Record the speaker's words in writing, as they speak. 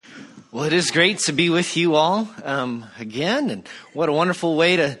Well, it is great to be with you all again, and what a wonderful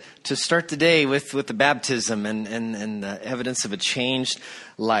way to start the day with the baptism and the evidence of a changed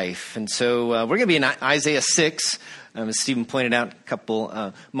life. And so we're going to be in Isaiah 6, as Stephen pointed out a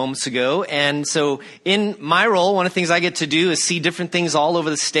couple moments ago. And so in my role, one of the things I get to do is see different things all over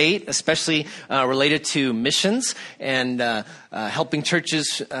the state, especially related to missions and helping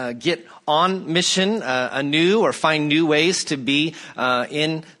churches get on mission anew or find new ways to be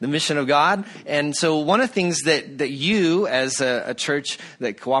in the mission of God. And so one of the things that you as a church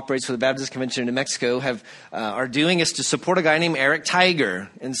that cooperates with the Baptist Convention in New Mexico are doing is to support a guy named Eric Tiger.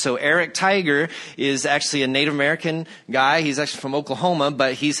 And so Eric Tiger is actually a Native American guy. He's actually from Oklahoma,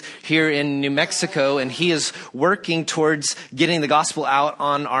 but he's here in New Mexico, and he is working towards getting the gospel out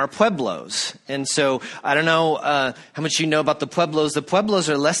on our pueblos. And so I don't know how much you know about the pueblos. The pueblos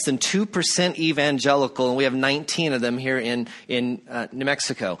are less than 2% evangelical, and we have 19 of them here in New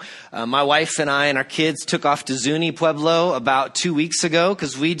Mexico. My wife and I and our kids took off to Zuni Pueblo about 2 weeks ago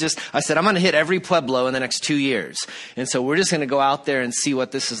because I said, I'm going to hit every pueblo in the next 2 years. And so we're just going to go out there and see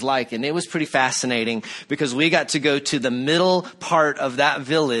what this is like. And it was pretty fascinating because we got to go to the middle part of that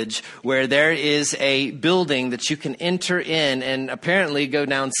village where there is a building that you can enter in and apparently go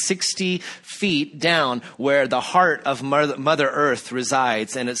down 60 feet down where the heart of Mother Earth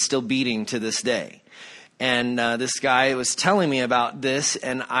resides, and it's still beating to this day. And this guy was telling me about this,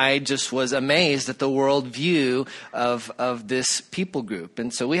 and I just was amazed at the worldview of this people group.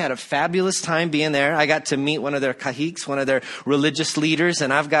 And so we had a fabulous time being there. I got to meet one of their caciques, one of their religious leaders,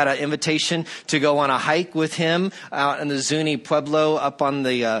 and I've got an invitation to go on a hike with him out in the Zuni Pueblo, up on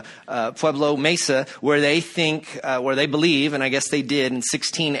the Pueblo Mesa, where they believe, and I guess they did, in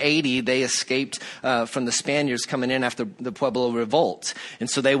 1680, they escaped from the Spaniards coming in after the Pueblo Revolt. And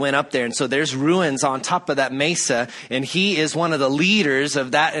so they went up there, and so there's ruins on top of that mesa, and he is one of the leaders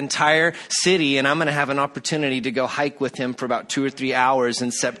of that entire city, and I'm going to have an opportunity to go hike with him for about 2 or 3 hours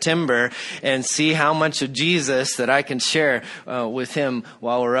in September and see how much of Jesus that I can share with him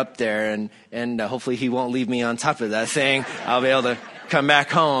while we're up there, and hopefully he won't leave me on top of that thing. I'll be able to come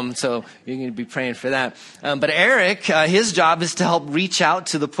back home, so you're going to be praying for that. But Eric, his job is to help reach out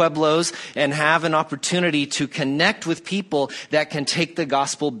to the pueblos and have an opportunity to connect with people that can take the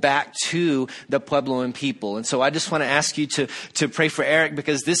gospel back to the Puebloan people. And so I just want to ask you to pray for Eric,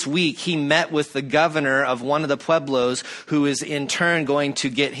 because this week he met with the governor of one of the pueblos, who is in turn going to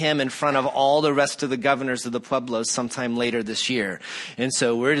get him in front of all the rest of the governors of the pueblos sometime later this year. And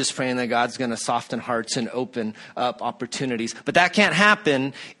so we're just praying that God's going to soften hearts and open up opportunities. But that can't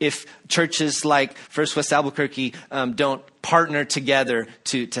happen if churches like First West Albuquerque don't partner together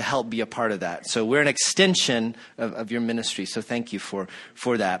to help be a part of that. So we're an extension of your ministry. So thank you for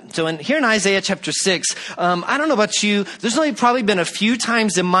that. So here in Isaiah chapter 6, I don't know about you, there's only probably been a few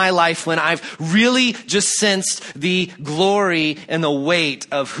times in my life when I've really just sensed the glory and the weight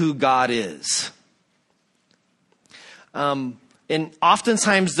of who God is. And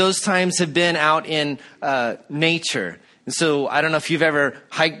oftentimes those times have been out in nature. And so I don't know if you've ever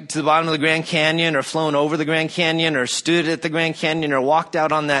hiked to the bottom of the Grand Canyon or flown over the Grand Canyon or stood at the Grand Canyon or walked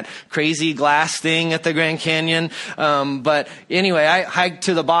out on that crazy glass thing at the Grand Canyon. But anyway, I hiked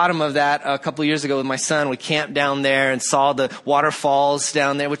to the bottom of that a couple of years ago with my son. We camped down there and saw the waterfalls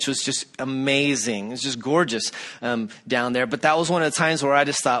down there, which was just amazing. It was just gorgeous down there. But that was one of the times where I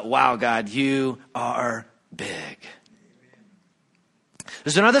just thought, wow, God, you are big.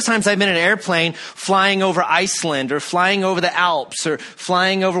 There's been other times I've been in an airplane flying over Iceland or flying over the Alps or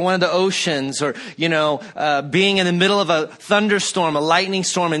flying over one of the oceans or, being in the middle of a thunderstorm, a lightning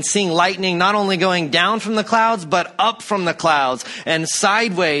storm, and seeing lightning not only going down from the clouds, but up from the clouds and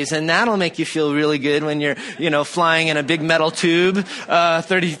sideways. And that'll make you feel really good when you're, flying in a big metal tube,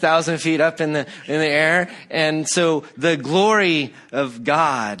 30,000 feet up in the air. And so the glory of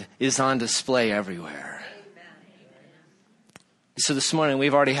God is on display everywhere. So this morning,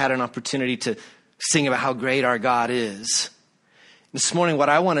 we've already had an opportunity to sing about how great our God is. This morning, what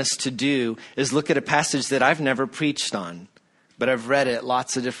I want us to do is look at a passage that I've never preached on, but I've read it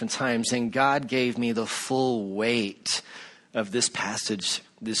lots of different times, and God gave me the full weight of this passage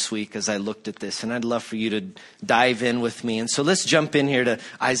this week as I looked at this, and I'd love for you to dive in with me. And so let's jump in here to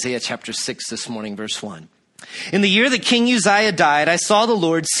Isaiah chapter 6 this morning, verse 1. In the year that King Uzziah died, I saw the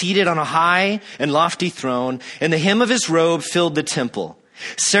Lord seated on a high and lofty throne, and the hem of his robe filled the temple.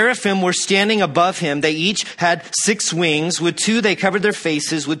 Seraphim were standing above him. They each had 6 wings. With 2 they covered their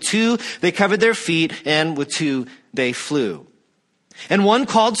faces. With 2 they covered their feet. And with 2 they flew. And one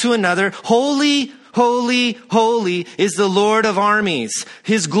called to another, "Holy, holy, holy is the Lord of armies.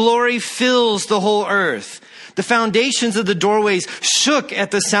 His glory fills the whole earth." The foundations of the doorways shook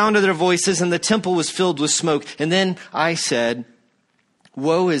at the sound of their voices, and the temple was filled with smoke. And then I said,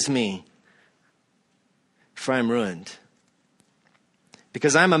 woe is me, for I am ruined,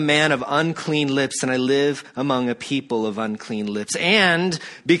 because I'm a man of unclean lips, and I live among a people of unclean lips. And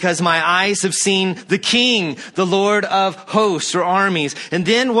because my eyes have seen the King, the Lord of hosts or armies. And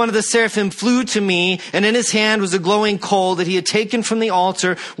then one of the seraphim flew to me, and in his hand was a glowing coal that he had taken from the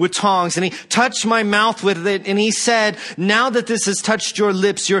altar with tongs. And he touched my mouth with it, and he said, now that this has touched your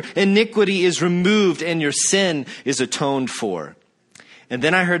lips, your iniquity is removed, and your sin is atoned for. And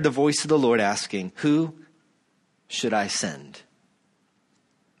then I heard the voice of the Lord asking, who should I send?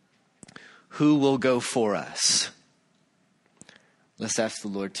 Who will go for us? Let's ask the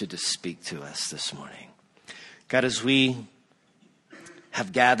Lord to just speak to us this morning. God, as we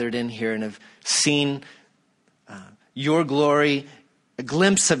have gathered in here and have seen your glory, a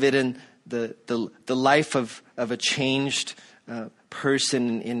glimpse of it in the life of a changed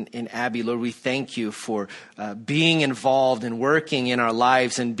person in Abby, Lord, we thank you for being involved and working in our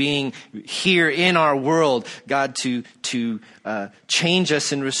lives and being here in our world, God, to change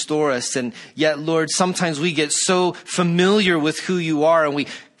us and restore us. And yet, Lord, sometimes we get so familiar with who you are and we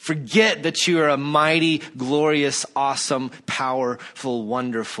forget that you are a mighty, glorious, awesome, powerful,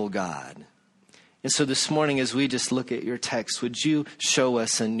 wonderful God. And so this morning, as we just look at your text, would you show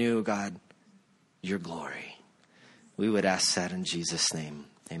us anew, God, your glory? We would ask that in Jesus' name.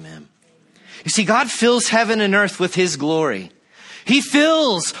 Amen. You see, God fills heaven and earth with his glory. He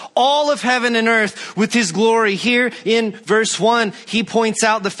fills all of heaven and earth with his glory. Here in verse 1, he points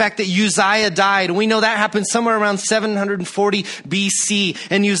out the fact that Uzziah died. And we know that happened somewhere around 740 BC.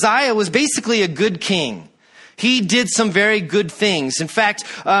 And Uzziah was basically a good king. He did some very good things. In fact,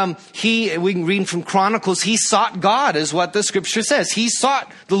 we can read from Chronicles, he sought God, is what the scripture says. He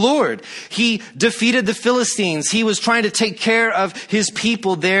sought the Lord. He defeated the Philistines. He was trying to take care of his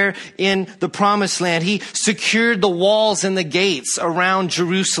people there in the promised land. He secured the walls and the gates around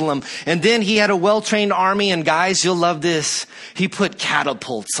Jerusalem. And then he had a well-trained army. And guys, you'll love this. He put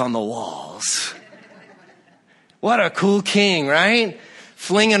catapults on the walls. What a cool king, right?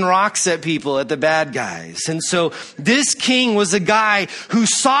 Flinging rocks at people, at the bad guys. And so this king was a guy who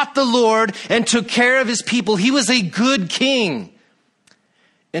sought the Lord and took care of his people. He was a good king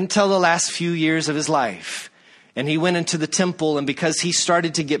until the last few years of his life. And he went into the temple, and because he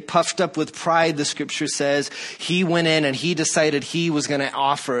started to get puffed up with pride, the scripture says, he went in and he decided he was going to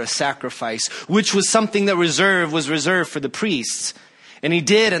offer a sacrifice, which was something that was reserved for the priests. And he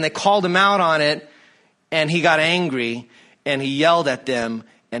did, and they called him out on it, and he got angry. And he yelled at them,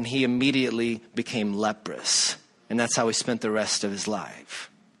 and he immediately became leprous. And that's how he spent the rest of his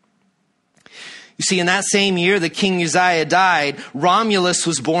life. You see, in that same year that King Uzziah died, Romulus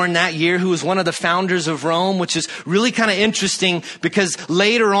was born that year, who was one of the founders of Rome, which is really kind of interesting because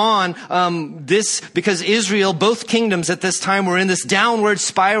later on, because Israel, both kingdoms at this time were in this downward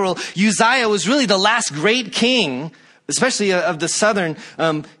spiral, Uzziah was really the last great king, especially of the southern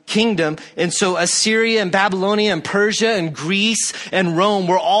kingdom. And so Assyria and Babylonia and Persia and Greece and Rome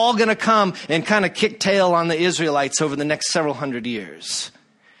were all going to come and kind of kick tail on the Israelites over the next several hundred years.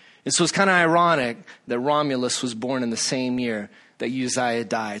 And so it's kind of ironic that Romulus was born in the same year that Uzziah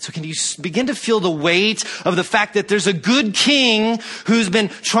died. So can you begin to feel the weight of the fact that there's a good king who's been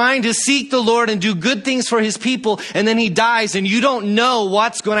trying to seek the Lord and do good things for his people, and then he dies and you don't know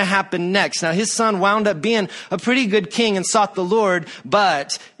what's going to happen next. Now his son wound up being a pretty good king and sought the Lord,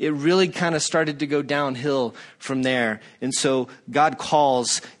 but it really kind of started to go downhill from there. And so God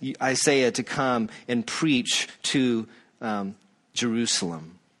calls Isaiah to come and preach to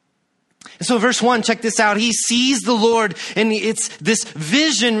Jerusalem. And so verse 1, check this out. He sees the Lord, and it's this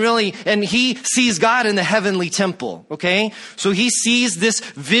vision really, and he sees God in the heavenly temple, okay? So he sees this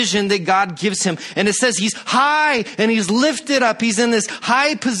vision that God gives him. And it says he's high and he's lifted up. He's in this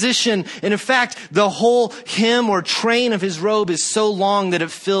high position. And in fact, the whole hem or train of his robe is so long that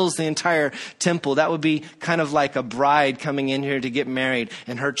it fills the entire temple. That would be kind of like a bride coming in here to get married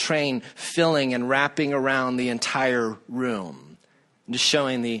and her train filling and wrapping around the entire room. Just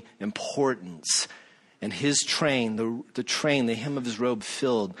showing the importance. And his train, the hem of his robe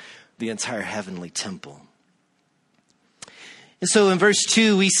filled the entire heavenly temple. And so in verse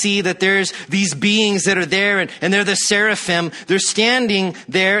 2, we see that there's these beings that are there, and they're the seraphim. They're standing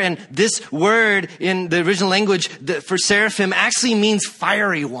there, and this word in the original language for seraphim actually means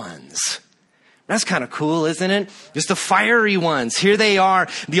fiery ones. That's kind of cool, isn't it? Just the fiery ones. Here they are.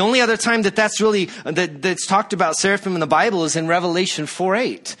 The only other time that's really, that's talked about seraphim in the Bible is in Revelation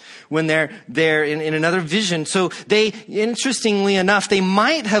 4:8, when they're there in another vision. So they, interestingly enough, they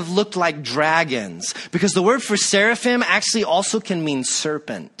might have looked like dragons, because the word for seraphim actually also can mean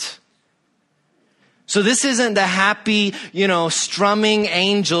serpent. So this isn't the happy, strumming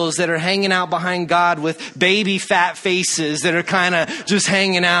angels that are hanging out behind God with baby fat faces that are kind of just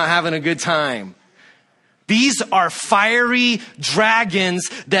hanging out, having a good time. These are fiery dragons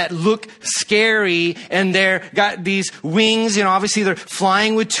that look scary, and they're got these wings. Obviously they're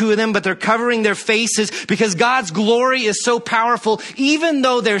flying with two of them, but they're covering their faces because God's glory is so powerful. Even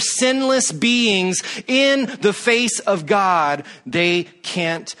though they're sinless beings in the face of God, they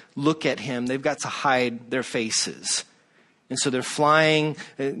can't look at him. They've got to hide their faces. And so they're flying,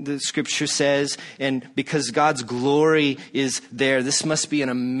 the scripture says, and because God's glory is there, this must be an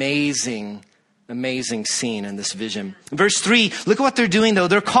amazing scene in this vision. Verse 3, look at what they're doing though.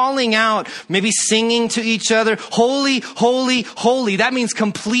 They're calling out, maybe singing to each other, holy, holy, holy. That means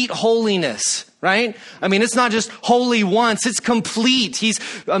complete holiness, right? I mean, it's not just holy once, it's complete. He's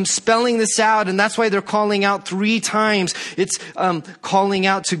spelling this out, and that's why they're calling out 3 times. It's calling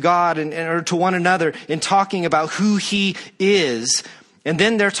out to God or to one another and talking about who he is. And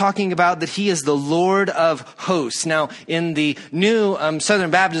then they're talking about that he is the Lord of hosts. Now, in the new Southern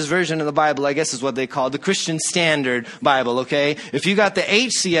Baptist version of the Bible, I guess is what they call it, the Christian Standard Bible, okay? If you got the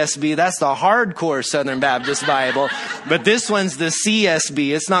HCSB, that's the hardcore Southern Baptist Bible. But this one's the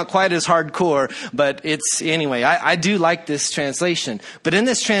CSB. It's not quite as hardcore, but it's, anyway, I do like this translation. But in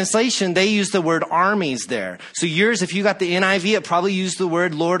this translation, they use the word armies there. So yours, if you got the NIV, it probably used the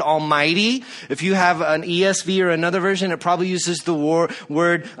word Lord Almighty. If you have an ESV or another version, it probably uses the word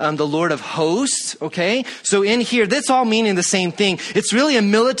the Lord of hosts. Okay. So in here, that's all meaning the same thing. It's really a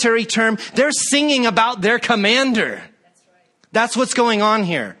military term. They're singing about their commander. That's what's going on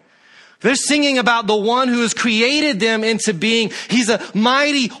here. They're singing about the one who has created them into being. He's a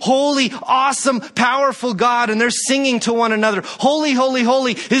mighty, holy, awesome, powerful God. And they're singing to one another. Holy, holy,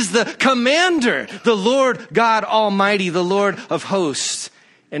 holy is the commander, the Lord God Almighty, the Lord of hosts.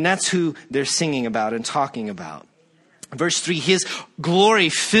 And that's who they're singing about and talking about. Verse 3, his glory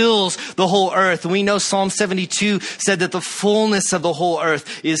fills the whole earth. We know Psalm 72 said that the fullness of the whole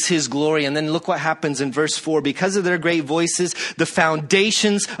earth is his glory. And then look what happens in verse 4. Because of their great voices, the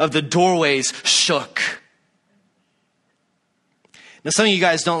foundations of the doorways shook. Now, some of you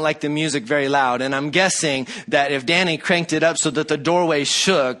guys don't like the music very loud, and I'm guessing that if Danny cranked it up so that the doorways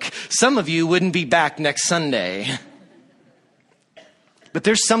shook, some of you wouldn't be back next Sunday. But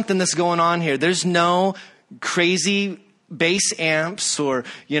there's something that's going on here. There's no crazy bass amps or,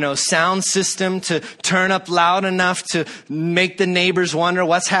 sound system to turn up loud enough to make the neighbors wonder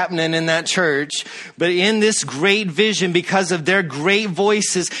what's happening in that church. But in this great vision, because of their great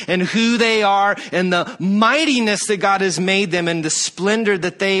voices and who they are and the mightiness that God has made them and the splendor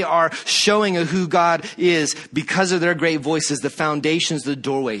that they are showing of who God is, because of their great voices, the foundations, the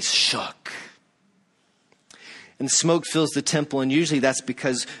doorways shook. And smoke fills the temple, and usually that's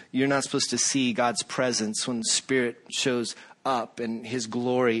because you're not supposed to see God's presence when the Spirit shows up and his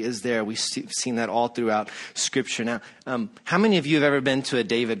glory is there. We've seen that all throughout Scripture. Now, how many of you have ever been to a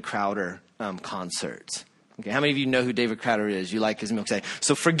David Crowder concert? Okay, how many of you know who David Crowder is? You like his milkshake.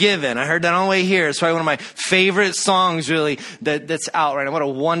 So Forgiven, I heard that on the way here. It's probably one of my favorite songs, really, that's out right now. What a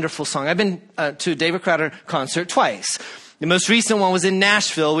wonderful song. I've been to a David Crowder concert twice. The most recent one was in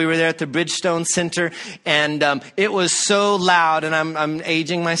Nashville. We were there at the Bridgestone Center, and it was so loud, and I'm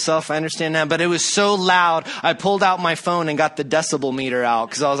aging myself, I understand that, but it was so loud, I pulled out my phone and got the decibel meter out,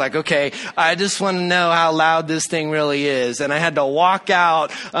 because I was like, okay, I just want to know how loud this thing really is. And I had to walk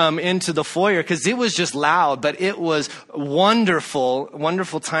out into the foyer, because it was just loud, but it was wonderful,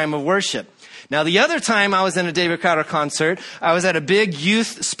 wonderful time of worship. Now, the other time I was in a David Crowder concert, I was at a big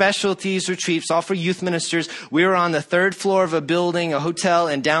youth specialties retreat, all for youth ministers. We were on the 3rd floor of a building, a hotel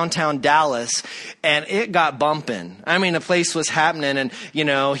in downtown Dallas, and it got bumping. I mean, the place was happening, and,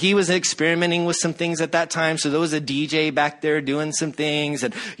 he was experimenting with some things at that time, so there was a DJ back there doing some things,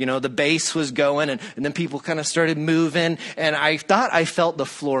 and, the bass was going, and then people kind of started moving, and I thought I felt the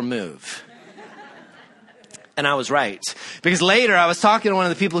floor move. And I was right. Because later I was talking to one of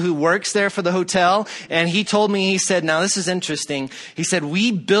the people who works there for the hotel, and he told me, he said, now this is interesting. He said,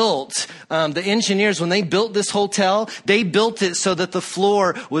 we built, the engineers, when they built this hotel, they built it so that the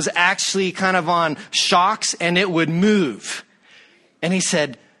floor was actually kind of on shocks and it would move. And he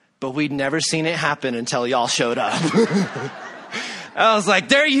said, but we'd never seen it happen until y'all showed up. I was like,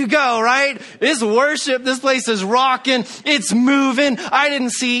 there you go, right? It's worship. This place is rocking. It's moving. I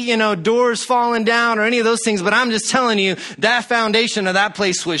didn't see, doors falling down or any of those things, but I'm just telling you, that foundation of that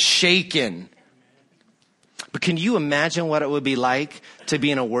place was shaken. But can you imagine what it would be like to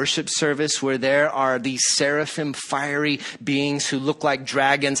be in a worship service where there are these seraphim, fiery beings who look like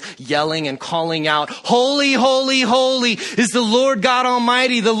dragons, yelling and calling out, holy, holy, holy is the Lord God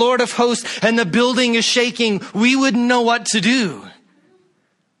Almighty, the Lord of hosts, and the building is shaking. We wouldn't know what to do.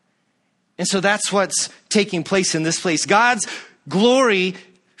 And so that's what's taking place in this place. God's glory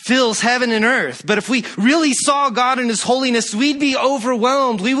fills heaven and earth. But if we really saw God in his holiness, we'd be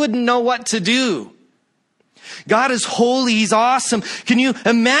overwhelmed. We wouldn't know what to do. God is holy. He's awesome. Can you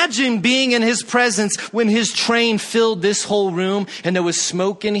imagine being in his presence when his train filled this whole room and there was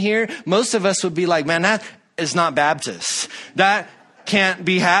smoke in here? Most of us would be like, man, that is not Baptist. That can't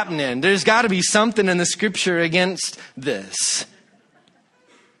be happening. There's got to be something in the scripture against this.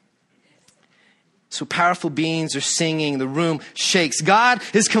 So powerful beings are singing. The room shakes. God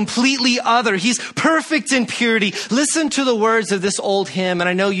is completely other. He's perfect in purity. Listen to the words of this old hymn. And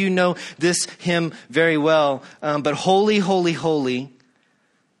I know you know this hymn very well. But holy, holy, holy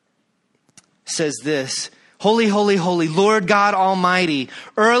says this. Holy, holy, holy, Lord God Almighty,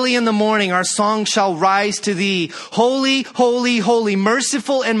 early in the morning our song shall rise to thee. Holy, holy, holy,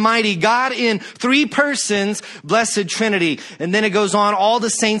 merciful and mighty, God in three persons, blessed Trinity. And then it goes on, all the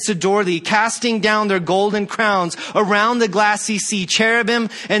saints adore thee, casting down their golden crowns around the glassy sea, cherubim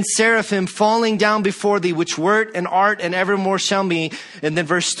and seraphim falling down before thee, which wert and art and evermore shall be. And then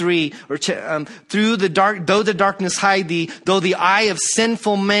verse 3, through the dark, though the darkness hide thee, though the eye of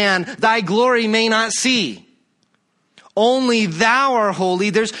sinful man thy glory may not see. Only thou art holy.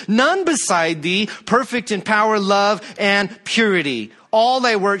 There's none beside thee, perfect in power, love, and purity. All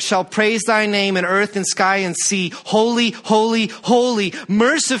thy works shall praise thy name in earth and sky and sea. Holy, holy, holy,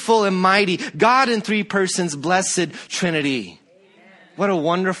 merciful and mighty, God in three persons, blessed Trinity. What a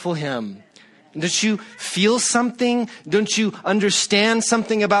wonderful hymn. Don't you feel something? Don't you understand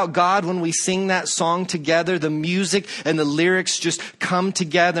something about God when we sing that song together? The music and the lyrics just come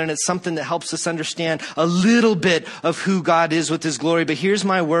together, and it's something that helps us understand a little bit of who God is with his glory. But here's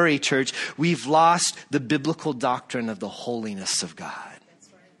my worry, church. We've lost the biblical doctrine of the holiness of God.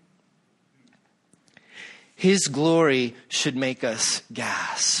 His glory should make us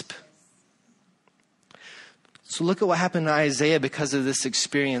gasp. So look at what happened to Isaiah because of this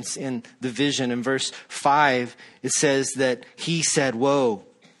experience in the vision. In verse 5, it says that he said, woe.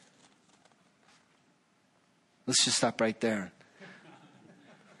 Let's just stop right there.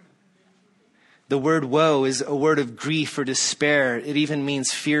 The word woe is a word of grief or despair. It even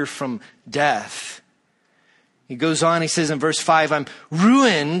means fear from death. He goes on, he says in verse 5, I'm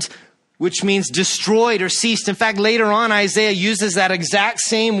ruined, which means destroyed or ceased. In fact, later on, Isaiah uses that exact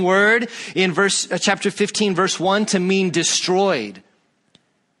same word in chapter 15, verse 1 to mean destroyed.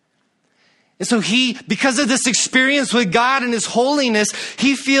 And so because of this experience with God and his holiness,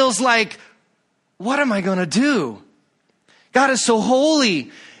 he feels like, what am I going to do? God is so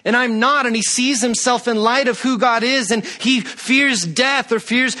holy and I'm not. And he sees himself in light of who God is, and he fears death or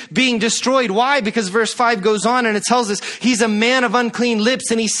fears being destroyed. Why? Because verse 5 goes on and it tells us he's a man of unclean lips.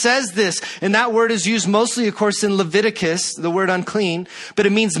 And he says this, and that word is used mostly, of course, in Leviticus, the word unclean, but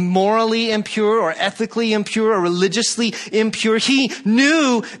it means morally impure or ethically impure or religiously impure. He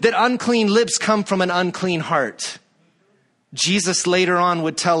knew that unclean lips come from an unclean heart. Jesus later on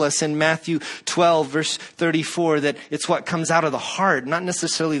would tell us in Matthew 12, verse 34, that it's what comes out of the heart, not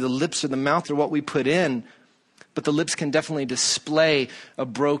necessarily the lips or the mouth or what we put in, but the lips can definitely display a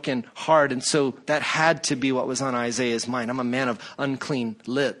broken heart. And so that had to be what was on Isaiah's mind. I'm a man of unclean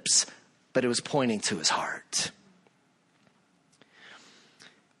lips, but it was pointing to his heart.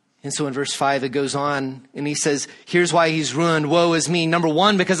 And so in verse 5, it goes on and he says, here's why he's ruined. Woe is me. Number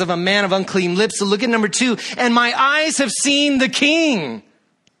 1, because of a man of unclean lips. So look at number 2. And my eyes have seen the King.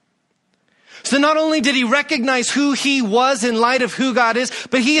 So not only did he recognize who he was in light of who God is,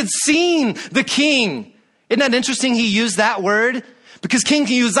 but he had seen the King. Isn't that interesting? He used that word because King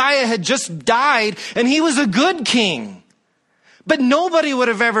Uzziah had just died and he was a good king. But nobody would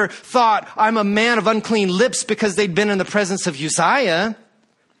have ever thought, I'm a man of unclean lips, because they'd been in the presence of Uzziah.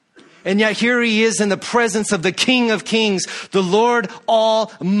 And yet here he is in the presence of the King of Kings, the Lord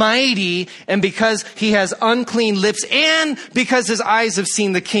Almighty. And because he has unclean lips and because his eyes have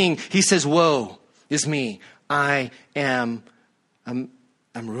seen the King, he says, woe is me. I'm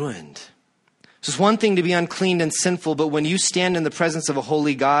ruined. So it's one thing to be unclean and sinful, but when you stand in the presence of a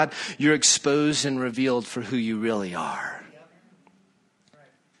holy God, you're exposed and revealed for who you really are.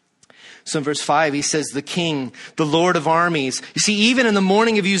 So in verse 5, he says, the king, the Lord of armies. You see, even in the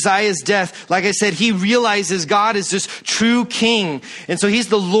morning of Uzziah's death, like I said, he realizes God is this true king. And so he's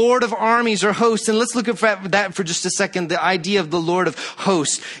the Lord of armies or hosts. And let's look at that for just a second, the idea of the Lord of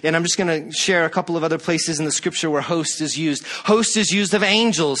hosts. And I'm just going to share a couple of other places in the scripture where host is used. Host is used of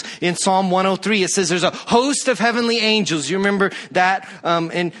angels. In Psalm 103, it says there's a host of heavenly angels. You remember that?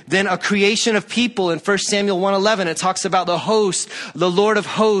 And then a creation of people in 1 Samuel 1:11, it talks about the host. The Lord of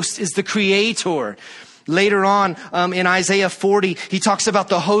hosts is the creator. Later on, in Isaiah 40, he talks about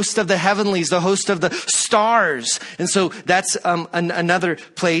the host of the heavenlies, the host of the stars. And so that's another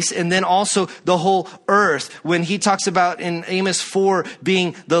place. And then also the whole earth. When he talks about in Amos 4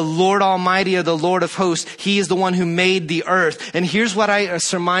 being the Lord Almighty or the Lord of hosts, he is the one who made the earth. And here's what I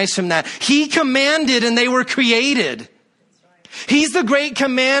surmise from that. He commanded and they were created. He's the great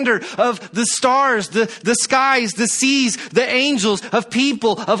commander of the stars, the skies, the seas, the angels, of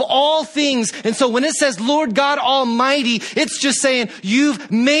people, of all things. And so when it says Lord God Almighty, it's just saying you've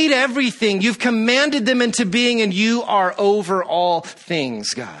made everything. You've commanded them into being and you are over all things,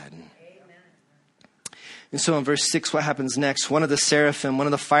 God. And so in verse 6, what happens next? One of the seraphim, one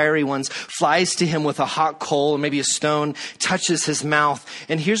of the fiery ones, flies to him with a hot coal or maybe a stone, touches his mouth.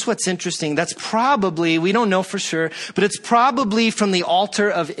 And here's what's interesting. That's probably, we don't know for sure, but it's probably from the altar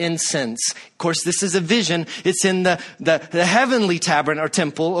of incense. Of course, this is a vision. It's in the heavenly tabernacle or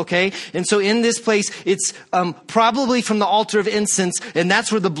temple, okay? And so in this place, it's probably from the altar of incense. And that's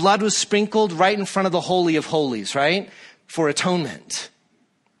where the blood was sprinkled right in front of the Holy of Holies, right? For atonement.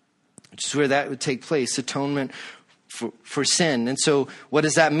 Which is where that would take place, atonement for sin. And so what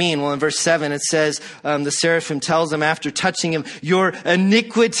does that mean? Well, in verse 7, it says, the seraphim tells him after touching him, your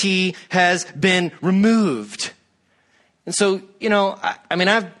iniquity has been removed. And so,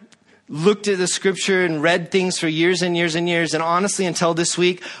 I've looked at the scripture and read things for years and years and years. And honestly, until this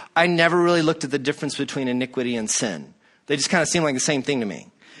week, I never really looked at the difference between iniquity and sin. They just kind of seem like the same thing to me.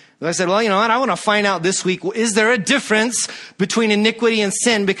 I said, well, you know what? I want to find out this week, is there a difference between iniquity and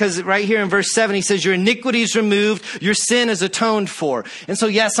sin? Because right here in verse 7, he says, your iniquity is removed, your sin is atoned for. And so,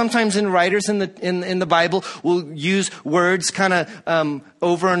 yeah, sometimes writers in the Bible will use words kind of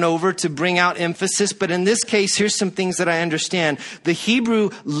over and over to bring out emphasis. But in this case, here's some things that I understand. The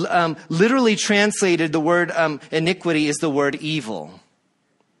Hebrew literally translated the word iniquity is the word evil.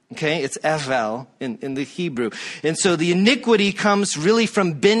 Okay, it's evel in the Hebrew. And so the iniquity comes really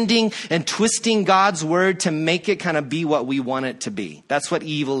from bending and twisting God's word to make it kind of be what we want it to be. That's what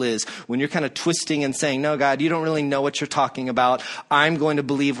evil is. When you're kind of twisting and saying, no, God, you don't really know what you're talking about. I'm going to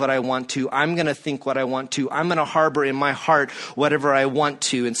believe what I want to. I'm going to think what I want to. I'm going to harbor in my heart whatever I want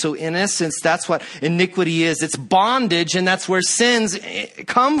to. And so in essence, that's what iniquity is. It's bondage, and that's where sins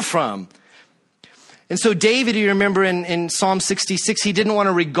come from. And so David, you remember in Psalm 66, he didn't want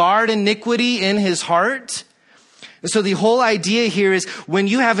to regard iniquity in his heart. And so the whole idea here is when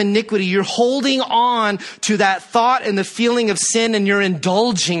you have iniquity, you're holding on to that thought and the feeling of sin and you're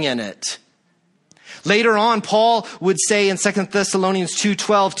indulging in it. Later on, Paul would say in 2 Thessalonians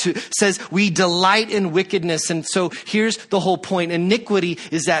 2:12 says, we delight in wickedness. And so here's the whole point. Iniquity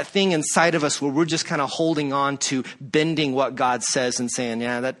is that thing inside of us where we're just kind of holding on to bending what God says and saying,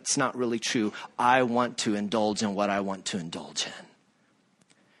 yeah, that's not really true. I want to indulge in what I want to indulge in.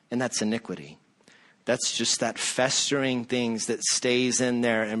 And that's iniquity. That's just that festering things that stays in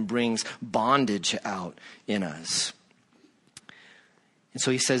there and brings bondage out in us. And so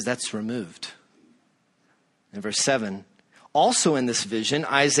he says that's removed. In verse 7, also in this vision,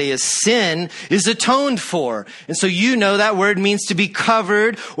 Isaiah's sin is atoned for. And so you know that word means to be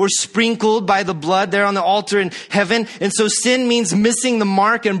covered or sprinkled by the blood there on the altar in heaven. And so sin means missing the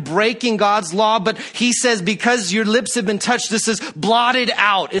mark and breaking God's law. But he says because your lips have been touched, this is blotted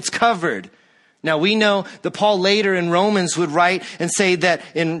out. It's covered. Now we know that Paul later in Romans would write and say that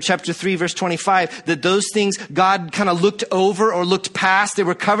in chapter 3, verse 25, that those things God kind of looked over or looked past. They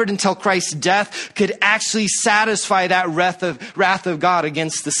were covered until Christ's death could actually satisfy that wrath of God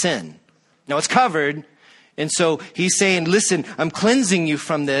against the sin. Now it's covered. And so he's saying, listen, I'm cleansing you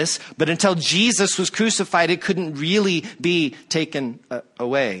from this. But until Jesus was crucified, it couldn't really be taken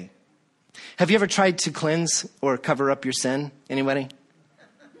away. Have you ever tried to cleanse or cover up your sin? Anybody?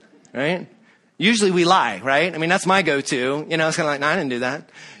 Right? Usually we lie, right? I mean, that's my go-to. It's kind of like, no, I didn't do that.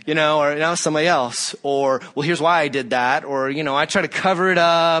 Or no, somebody else. Or, well, here's why I did that. Or, I try to cover it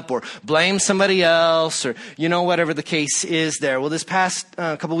up or blame somebody else or, whatever the case is there. Well, this past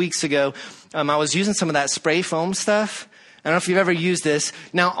couple weeks ago, I was using some of that spray foam stuff. I don't know if you've ever used this.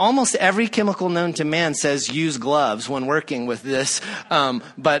 Now, almost every chemical known to man says use gloves when working with this.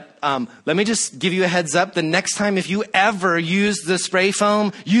 But let me just give you a heads up. The next time, if you ever use the spray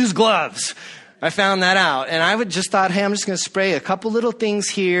foam, use gloves. I found that out. And I would just thought, hey, I'm just going to spray a couple little things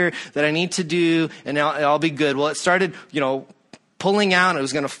here that I need to do, and I'll be good. Well, it started, pulling out. It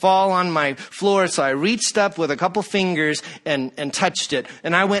was going to fall on my floor. So I reached up with a couple fingers and touched it.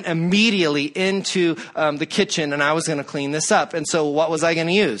 And I went immediately into the kitchen, and I was going to clean this up. And so what was I going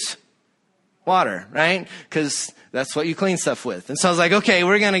to use? Water, right? Because that's what you clean stuff with. And so I was like, okay,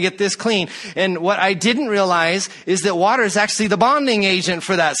 we're going to get this clean. And what I didn't realize is that water is actually the bonding agent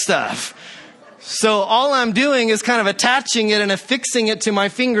for that stuff. So all I'm doing is kind of attaching it and affixing it to my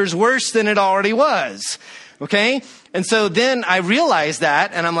fingers worse than it already was. Okay? And so then I realized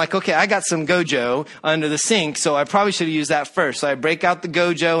that, and I'm like, okay, I got some Gojo under the sink, so I probably should have used that first. So I break out the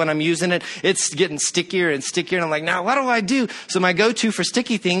Gojo, and I'm using it. It's getting stickier and stickier, and I'm like, now what do I do? So my go-to for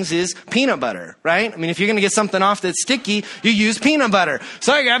sticky things is peanut butter, right? I mean, if you're going to get something off that's sticky, you use peanut butter.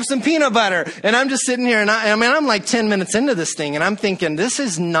 So I grab some peanut butter, and I'm just sitting here, and I'm like 10 minutes into this thing, and I'm thinking, this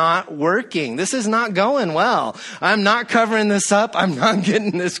is not working. This is not going well. I'm not covering this up. I'm not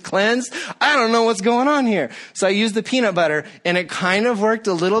getting this cleansed. I don't know what's going on here. So I use the peanut butter, and it kind of worked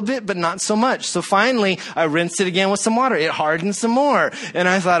a little bit, but not so much. So finally, I rinsed it again with some water. It hardened some more. And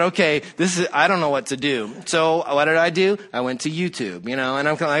I thought, okay, I don't know what to do. So what did I do? I went to YouTube, and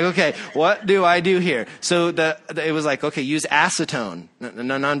I'm kind of like, okay, what do I do here? So it was like, okay, use acetone.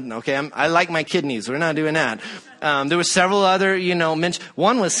 No, okay, I like my kidneys. We're not doing that. There were several other,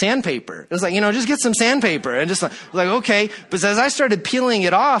 one was sandpaper. It was like, just get some sandpaper. And just like, okay. But as I started peeling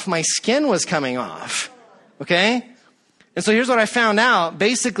it off, my skin was coming off. Okay? And so here's what I found out.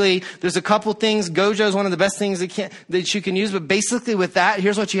 Basically, there's a couple things. Gojo is one of the best things that you can use. But basically with that,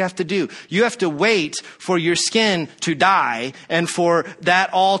 here's what you have to do. You have to wait for your skin to die and for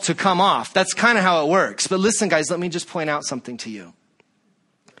that all to come off. That's kind of how it works. But listen, guys, let me just point out something to you.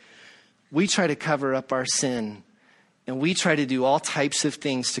 We try to cover up our sin, and we try to do all types of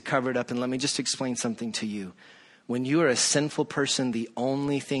things to cover it up. And let me just explain something to you. When you are a sinful person, the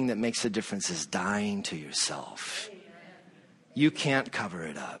only thing that makes a difference is dying to yourself. You can't cover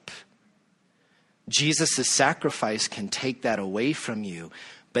it up. Jesus' sacrifice can take that away from you.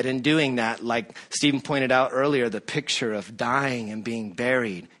 But in doing that, like Stephen pointed out earlier, the picture of dying and being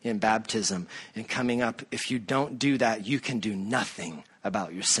buried in baptism and coming up, if you don't do that, you can do nothing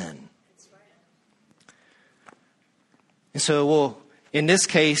about your sin. And so, in this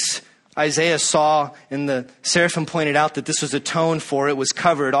case, Isaiah saw, and the seraphim pointed out that this was atoned for. It was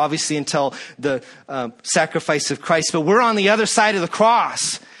covered, obviously, until the sacrifice of Christ. But we're on the other side of the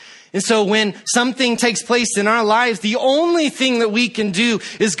cross. And so when something takes place in our lives, the only thing that we can do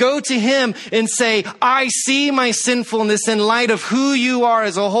is go to him and say, I see my sinfulness in light of who you are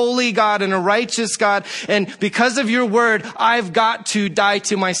as a holy God and a righteous God. And because of your word, I've got to die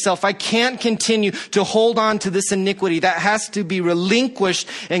to myself. I can't continue to hold on to this iniquity. That has to be relinquished.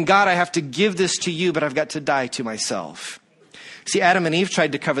 And God, I have to give this to you, but I've got to die to myself. See, Adam and Eve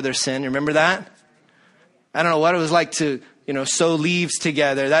tried to cover their sin. Remember that? I don't know what it was like to sow leaves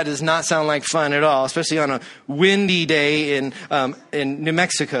together. That does not sound like fun at all, especially on a windy day in New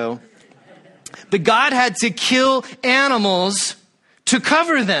Mexico. But God had to kill animals to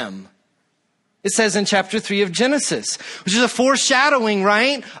cover them. It says in chapter 3 of Genesis, which is a foreshadowing,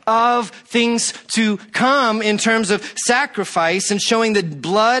 right, of things to come in terms of sacrifice and showing that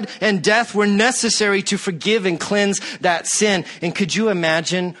blood and death were necessary to forgive and cleanse that sin. And could you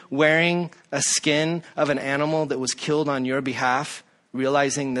imagine wearing a skin of an animal that was killed on your behalf,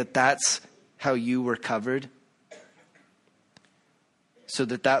 realizing that that's how you were covered? So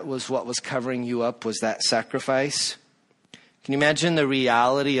that was what was covering you up, was that sacrifice? Can you imagine the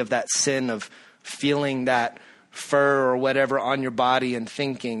reality of that sin, of feeling that fur or whatever on your body and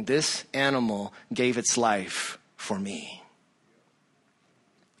thinking, this animal gave its life for me?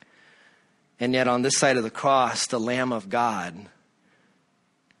 And yet on this side of the cross, the Lamb of God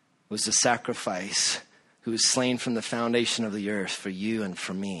was the sacrifice who was slain from the foundation of the earth for you and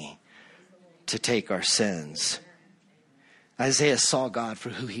for me to take our sins. Isaiah saw God for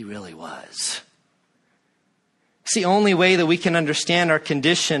who he really was. It's the only way that we can understand our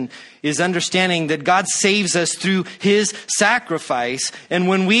condition is understanding that God saves us through his sacrifice. And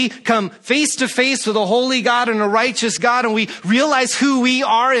when we come face to face with a holy God and a righteous God, and we realize who we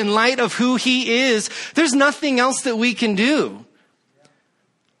are in light of who he is, there's nothing else that we can do.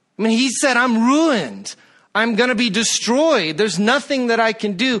 I mean, he said, I'm ruined. I'm going to be destroyed. There's nothing that I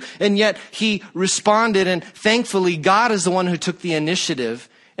can do. And yet he responded, and thankfully God is the one who took the initiative.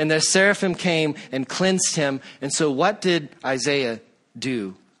 And the seraphim came and cleansed him. And so what did Isaiah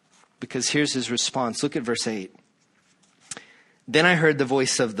do? Because here's his response. Look at verse 8. Then I heard the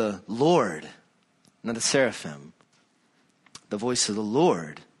voice of the Lord, not the seraphim, the voice of the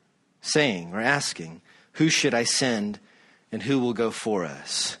Lord saying or asking, who should I send and who will go for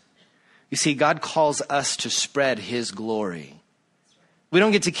us? You see, God calls us to spread his glory. We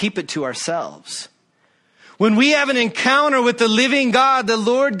don't get to keep it to ourselves. When we have an encounter with the living God, the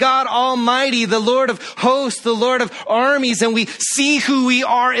Lord God Almighty, the Lord of hosts, the Lord of armies, and we see who we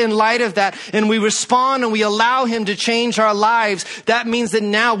are in light of that, and we respond and we allow him to change our lives, that means that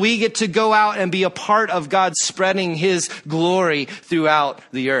now we get to go out and be a part of God spreading his glory throughout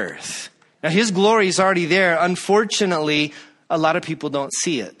the earth. Now, his glory is already there. Unfortunately, a lot of people don't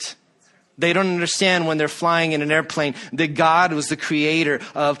see it. They don't understand when they're flying in an airplane that God was the creator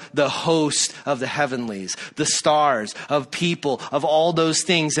of the host of the heavenlies, the stars, of people, of all those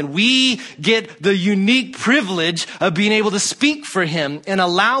things. And we get the unique privilege of being able to speak for him and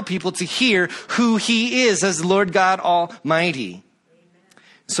allow people to hear who he is as the Lord God Almighty. Amen.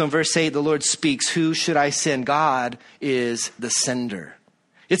 So in verse 8, the Lord speaks, who should I send? God is the sender.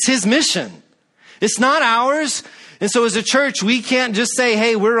 It's his mission. It's not ours. And so as a church, we can't just say,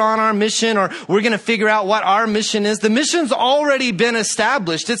 hey, we're on our mission or we're going to figure out what our mission is. The mission's already been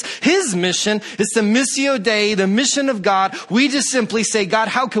established. It's his mission. It's the Missio Dei, the mission of God. We just simply say, God,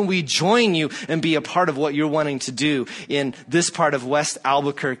 how can we join you and be a part of what you're wanting to do in this part of West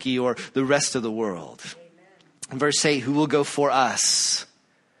Albuquerque or the rest of the world? Amen. Verse 8, who will go for us?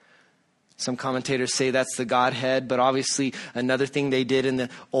 Some commentators say that's the Godhead, but obviously another thing they did in the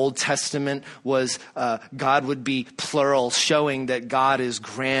Old Testament was God would be plural, showing that God is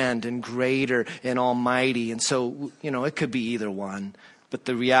grand and greater and almighty. And so, it could be either one. But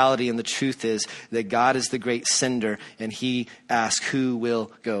the reality and the truth is that God is the great sender, and he asks, who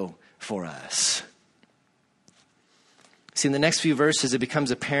will go for us? See, in the next few verses, it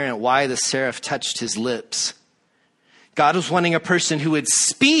becomes apparent why the seraph touched his lips. God was wanting a person who would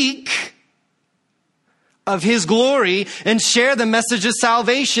speak of his glory and share the message of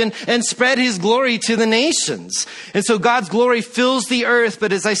salvation and spread his glory to the nations. And so God's glory fills the earth.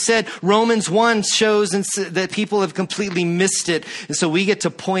 But as I said, Romans 1 shows that people have completely missed it. And so we get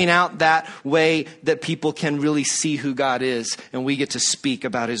to point out that way that people can really see who God is. And we get to speak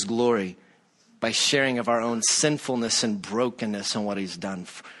about his glory by sharing of our own sinfulness and brokenness and what he's done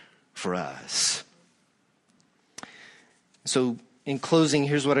for us. So in closing,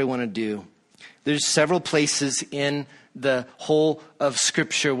 here's what I want to do. There's several places in the whole of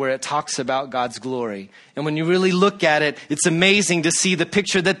Scripture where it talks about God's glory. And when you really look at it, it's amazing to see the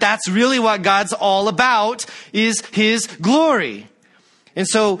picture that that's really what God's all about, is his glory. And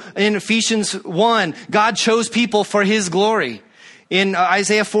so in Ephesians 1, God chose people for his glory. In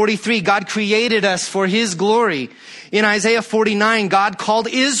Isaiah 43, God created us for his glory. In Isaiah 49, God called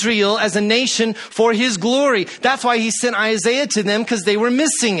Israel as a nation for his glory. That's why he sent Isaiah to them, because they were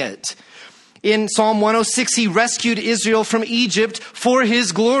missing it. In Psalm 106, he rescued Israel from Egypt for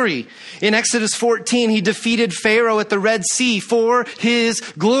his glory. In Exodus 14, he defeated Pharaoh at the Red Sea for his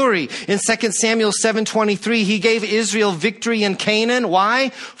glory. In 2 Samuel 7:23, he gave Israel victory in Canaan. Why?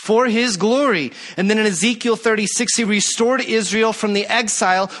 For his glory. And then in Ezekiel 36, he restored Israel from the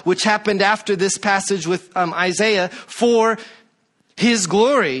exile, which happened after this passage with Isaiah, for his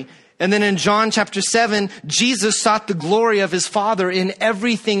glory. And then in John chapter 7, Jesus sought the glory of his Father in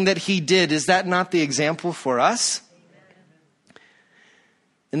everything that he did. Is that not the example for us? Amen.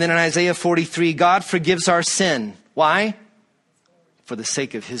 And then in Isaiah 43, God forgives our sin. Why? For the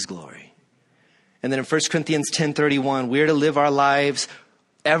sake of his glory. And then in 1 Corinthians 10:31, we're to live our lives,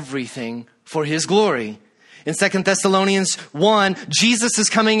 everything for his glory. In 2 Thessalonians 1, Jesus is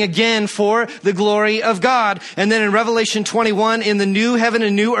coming again for the glory of God. And then in Revelation 21, in the new heaven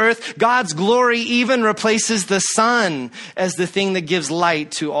and new earth, God's glory even replaces the sun as the thing that gives light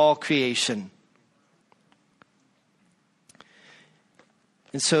to all creation.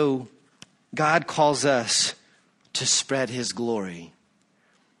 And so God calls us to spread his glory.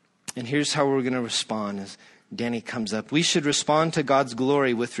 And here's how we're going to respond as Danny comes up. We should respond to God's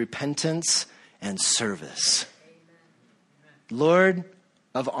glory with repentance and service. Lord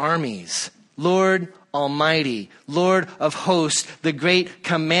of armies, Lord Almighty, Lord of hosts, the great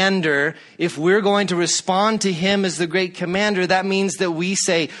commander. If we're going to respond to him as the great commander, that means that we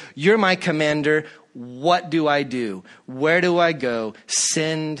say, you're my commander. What do I do? Where do I go?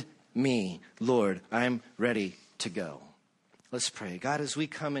 Send me, Lord. I'm ready to go. Let's pray. God, as we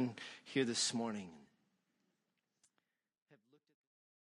come in here this morning,